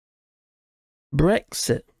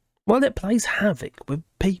Brexit, well, it plays havoc with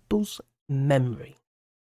people's memory.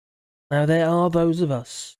 Now, there are those of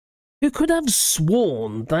us who could have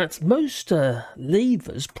sworn that most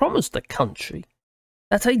leavers promised the country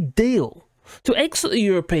that a deal to exit the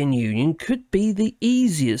European Union could be the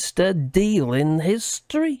easiest deal in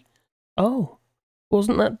history. Oh,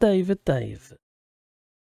 wasn't that David?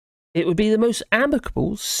 It would be the most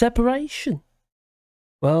amicable separation.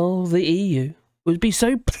 Well, the EU would be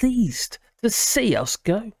so pleased to see us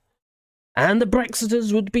go. And the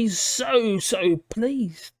Brexiters would be so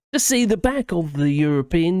pleased to see the back of the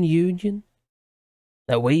European Union.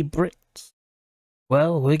 Now we Brits,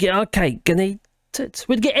 well, we'd get our cake and eat it.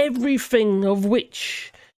 We'd get everything of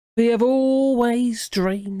which we have always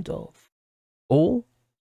dreamed of. Or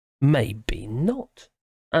maybe not.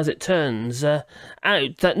 As it turns out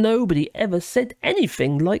that nobody ever said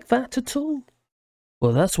anything like that at all.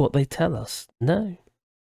 Well, that's what they tell us. No.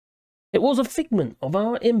 It was a figment of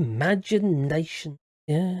our imagination.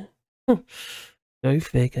 Yeah. Go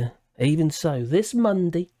figure. Even so, this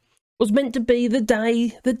Monday was meant to be the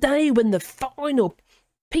day when the final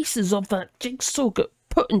pieces of that jigsaw got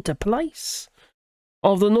put into place.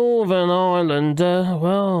 Of the Northern Ireland,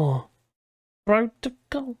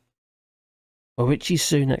 protocol. Well, Rishi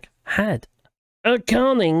Sunak had a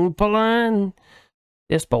cunning plan.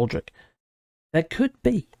 Yes, Baldrick. There could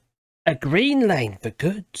be a green lane for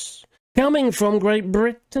goods coming from Great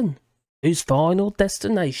Britain, whose final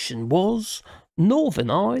destination was Northern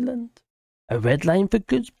Ireland. A red lane for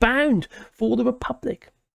goods bound for the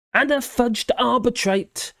Republic, and a fudge to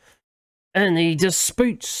arbitrate any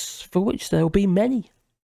disputes, for which there will be many.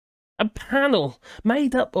 A panel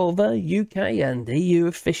made up of UK and EU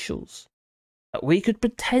officials that we could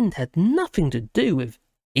pretend had nothing to do with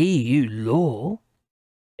EU law,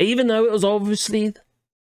 even though it was obviously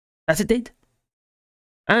that it did.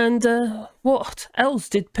 And what else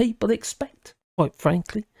did people expect, quite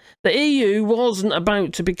frankly? The EU wasn't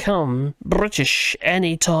about to become British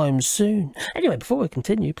anytime soon. Anyway, before I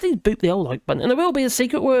continue, please boot the old like button, and there will be a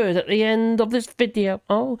secret word at the end of this video.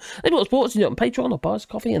 Oh, leave what's bought you on Patreon or buy us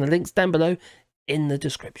coffee, and the links down below in the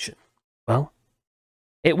description. Well,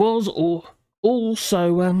 it was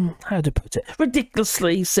also, how to put it,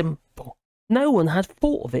 ridiculously simple. No one had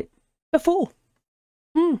thought of it before.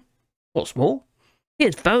 What's more, he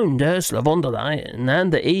had phoned Ursula von der Leyen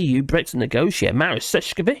and the EU Brexit negotiator Maris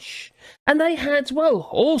Sefcovic, and they had, well,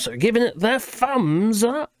 also given it their thumbs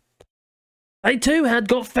up. They too had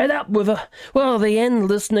got fed up with, the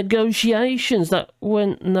endless negotiations that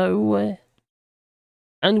went nowhere,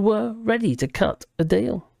 and were ready to cut a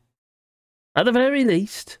deal. At the very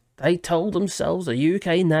least, they told themselves the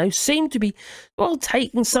UK now seemed to be, well,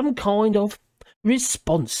 taking some kind of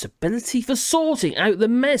responsibility for sorting out the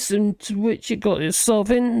mess into which it got itself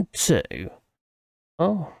into.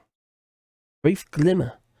 Oh, brief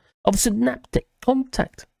glimmer of synaptic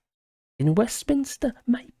contact in Westminster,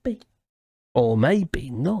 maybe. Or maybe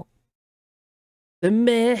not. The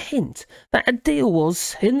mere hint that a deal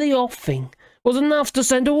was in the offing was enough to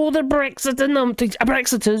send all the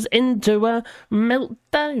Brexiters into a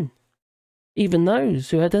meltdown. Even those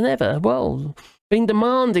who had never, been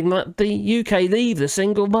demanding that the UK leave the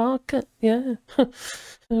single market. Yeah,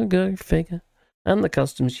 go figure. And the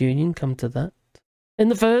customs union come to that in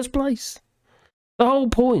the first place. The whole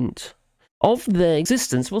point of their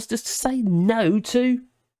existence was just to say no to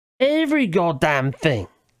every goddamn thing.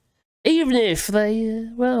 Even if they,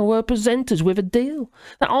 were presented with a deal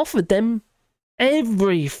that offered them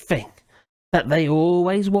everything that they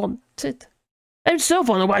always wanted. They would still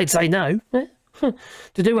find a way to say no.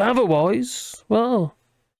 To do otherwise,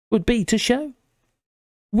 would be to show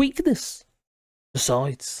weakness.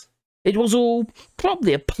 Besides, it was all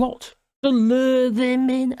probably a plot to lure them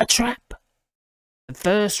in, a trap. The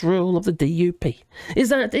first rule of the DUP is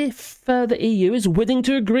that if the EU is willing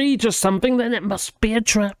to agree to something, then it must be a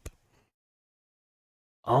trap.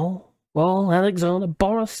 Oh, well, Alexander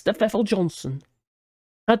Boris de Pfeffel Johnson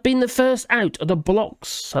had been the first out of the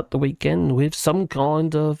blocks at the weekend with some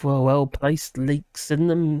kind of, well-placed leaks in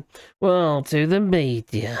them, to the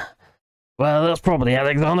media. Well, that's probably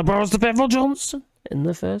Alexander Boris de Pfeffel Johnson in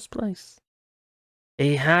the first place.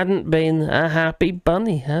 He hadn't been a happy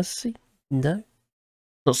bunny, has he? No.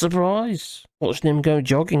 Not surprised watching him go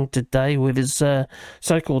jogging today with his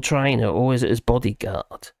so-called trainer, or is it his bodyguard?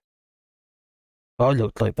 If I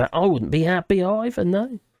looked like that, I wouldn't be happy either,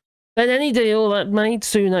 no. Then any deal that made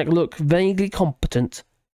Sunak look vaguely competent,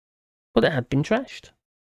 but it had been trashed.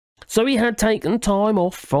 So he had taken time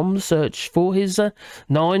off from the search for his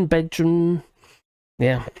 9-bedroom...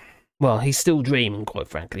 Yeah, he's still dreaming, quite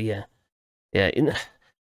frankly, yeah. Yeah,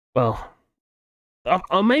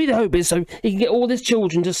 maybe the hope is so he can get all his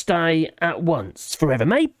children to stay at once forever.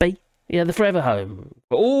 Maybe. Yeah, the forever home.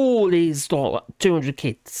 For all his 200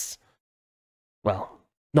 kids. Well,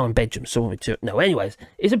 9 bedrooms, so no, anyways,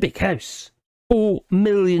 it's a big house. £4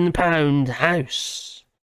 million house.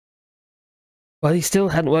 Well, he still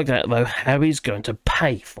hadn't worked out, though, how he's going to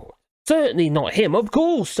pay for it. Certainly not him, of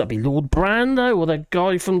course. That'd be Lord Brando or the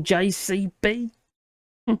guy from JCB.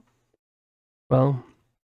 Well,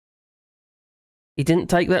 he didn't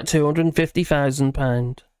take that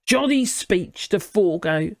 £250,000 jolly speech to fork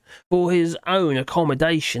out for his own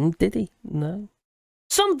accommodation, did he? No.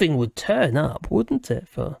 Something would turn up, wouldn't it,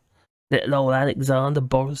 for little old Alexander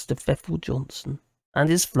Boris de Pfeffel Johnson and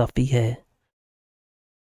his fluffy hair?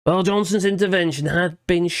 Well, Johnson's intervention had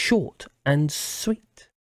been short and sweet.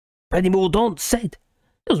 Penny Mordaunt said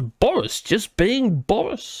it was Boris just being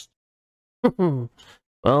Boris.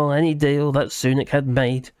 Well, any deal that Sunak had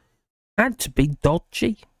made had to be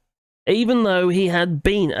dodgy, even though he had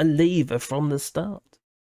been a leaver from the start.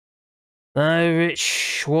 Now,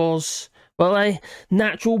 Rich was, well, a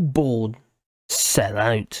natural-born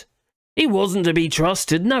sellout. He wasn't to be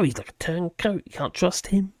trusted. No, he's like a turncoat. You can't trust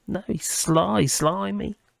him. No, he's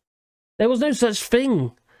slimy. There was no such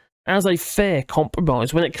thing as a fair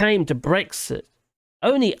compromise when it came to Brexit.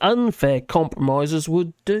 Only unfair compromises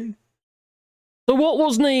would do. So what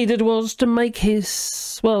was needed was to make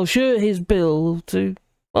his bill to,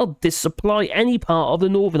 well, disapply any part of the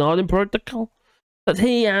Northern Ireland Protocol that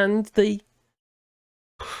he and the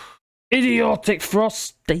idiotic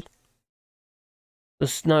Frosty, the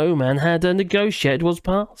snowman, had negotiated was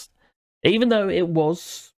passed, even though it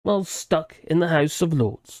was, well, stuck in the House of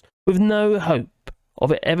Lords, with no hope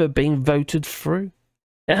of it ever being voted through.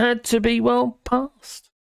 It had to be, well, passed.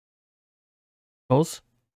 Was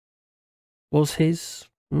his.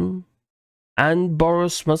 And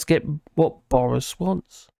Boris must get what Boris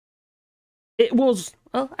wants. It was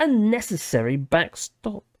a necessary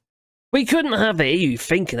backstop. We couldn't have the EU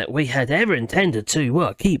thinking that we had ever intended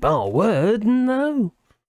to keep our word. No.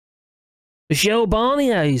 Michel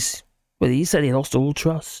Barnier's, well, he said he lost all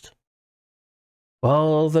trust.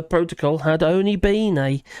 Well, the protocol had only been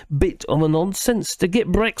a bit of a nonsense to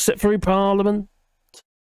get Brexit through Parliament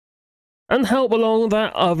and help along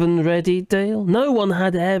that oven-ready deal. No one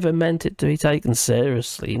had ever meant it to be taken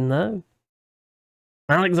seriously, no.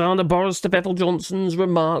 Alexander Boris de Pfeffel Johnson's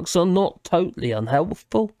remarks are not totally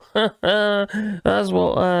unhelpful. That's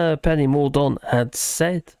what Penny Mordaunt had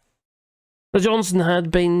said. But Johnson had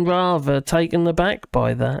been rather taken aback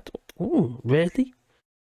by that. Oh, really?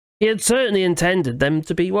 He had certainly intended them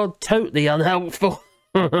to be, well, totally unhelpful.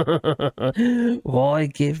 Why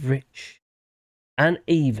give Rich an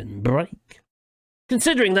even break,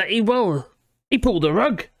 considering that he pulled the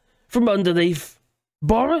rug from underneath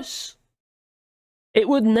Boris? It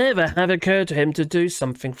would never have occurred to him to do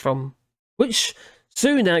something from which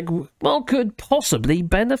Sunak, well, could possibly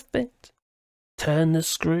benefit. Turn the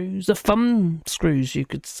screws, the thumb screws, you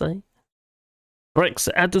could say.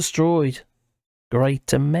 Brexit had destroyed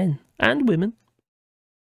greater men and women,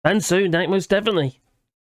 and Sunak most definitely.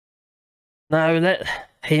 Now let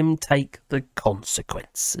him take the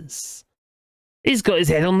consequences. He's got his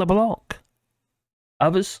head on the block.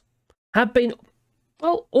 Others have been,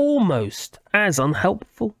 well, almost as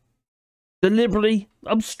unhelpful, deliberately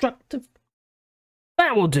obstructive.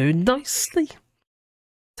 That will do nicely.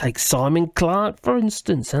 Take Simon Clarke, for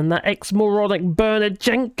instance, and that ex-moronic Bernard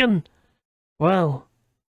Jenkin. Well,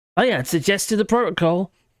 they had suggested the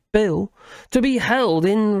protocol bill to be held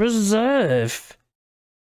in reserve,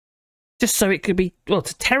 just so it could be, well,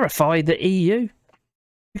 to terrify the EU,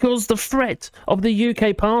 because the threat of the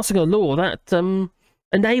UK passing a law that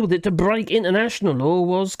enabled it to break international law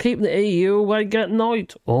was keeping the EU awake at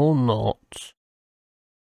night, or not.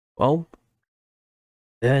 Well,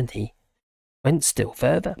 Bernie went still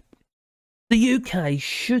further. The UK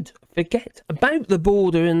should forget about the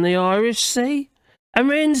border in the Irish Sea and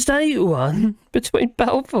reinstate one between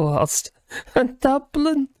Belfast and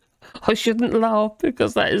Dublin. I shouldn't laugh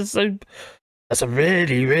because that's a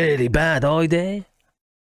really, really bad idea.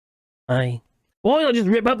 Hey, why not just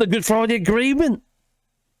rip up the Good Friday Agreement?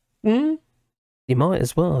 You might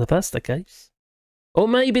as well, if that's the case. Or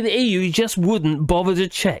maybe the EU just wouldn't bother to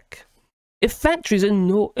check if factories in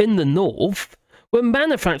the north were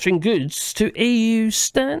manufacturing goods to EU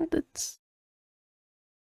standards.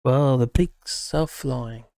 Well, the pigs are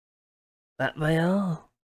flying. That they are.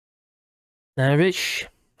 Now, Rich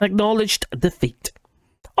acknowledged defeat.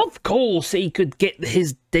 Of course he could get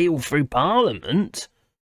his deal through Parliament,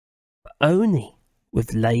 but only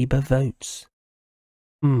with Labour votes.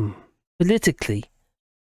 Politically,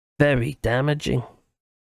 very damaging.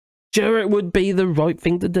 Sure, it would be the right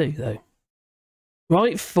thing to do, though.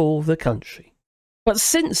 Right for the country. But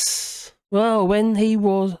since, well, when he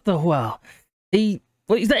was he's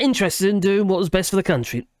not interested in doing what was best for the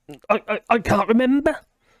country. I can't remember.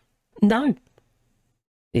 No.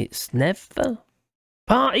 It's never.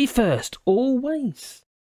 Party first, always.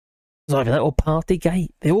 It's either that or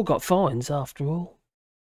Partygate. They all got fines, after all.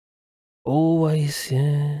 Always,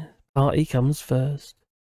 yeah. Party comes first.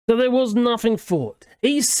 So there was nothing for it.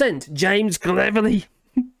 He sent James cleverly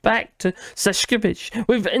back to Seshkovich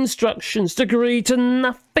with instructions to agree to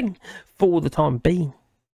nothing for the time being.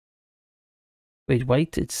 We'd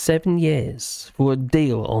waited 7 years for a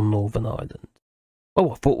deal on Northern Ireland.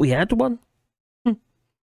 Oh, I thought we had one.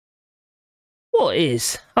 What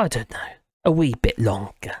is, I don't know, a wee bit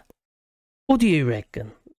longer. What do you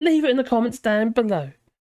reckon? Leave it in the comments down below.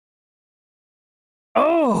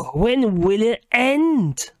 Oh, when will it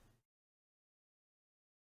end?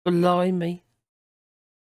 Blimey.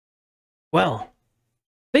 Well,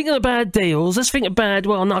 thinking of bad deals, let's think of bad,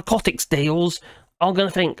 narcotics deals. I'm going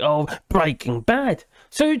to think of Breaking Bad.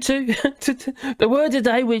 So, the word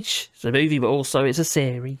today, which is a movie, but also it's a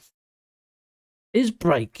series, is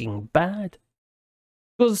Breaking Bad.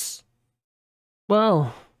 Because,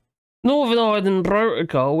 well, Northern Ireland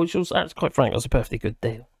Protocol, which was, that's quite frank, was a perfectly good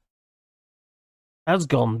deal, has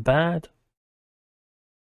gone bad.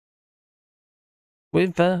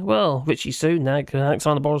 With, Rishi Sunak,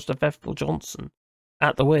 Alexander Boris, Feffel Johnson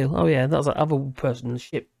at the wheel. Oh yeah, that was that other person in the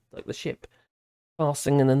ship, like the ship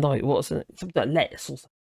passing in the night. What was it? Something like Lettuce or something.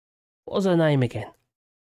 What was her name again?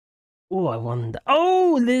 Oh, I wonder.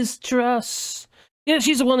 Oh, Liz Truss. Yeah,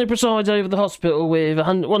 she's the one who presides over the hospital with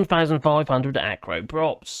 1,500 acro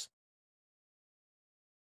props.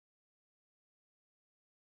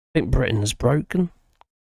 I think Britain's broken.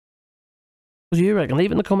 What do you reckon?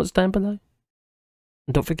 Leave it in the comments down below.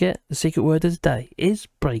 And don't forget, the secret word of the day is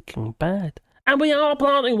Breaking Bad. And we are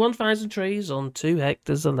planting 1,000 trees on 2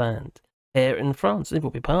 hectares of land here in France. If you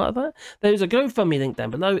will be part of that, there's a GoFundMe link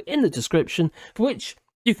down below in the description for which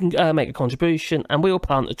you can make a contribution and we'll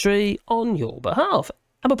plant a tree on your behalf.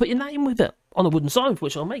 And we'll put your name with it on a wooden sign,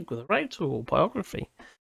 which I'll make with a rotor or biography.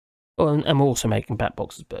 And we're also making bat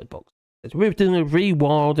boxes, bird boxes. We're doing a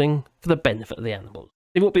rewilding for the benefit of the animals.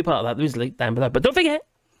 If you won't be part of that, there is a link down below. But don't forget,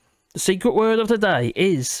 the secret word of the day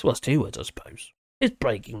is, well, it's 2 words, I suppose. It's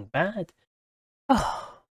Breaking Bad.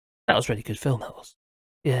 Oh, that was a really good film, that was.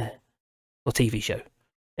 Yeah. Or TV show.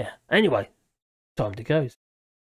 Yeah. Anyway, time to go.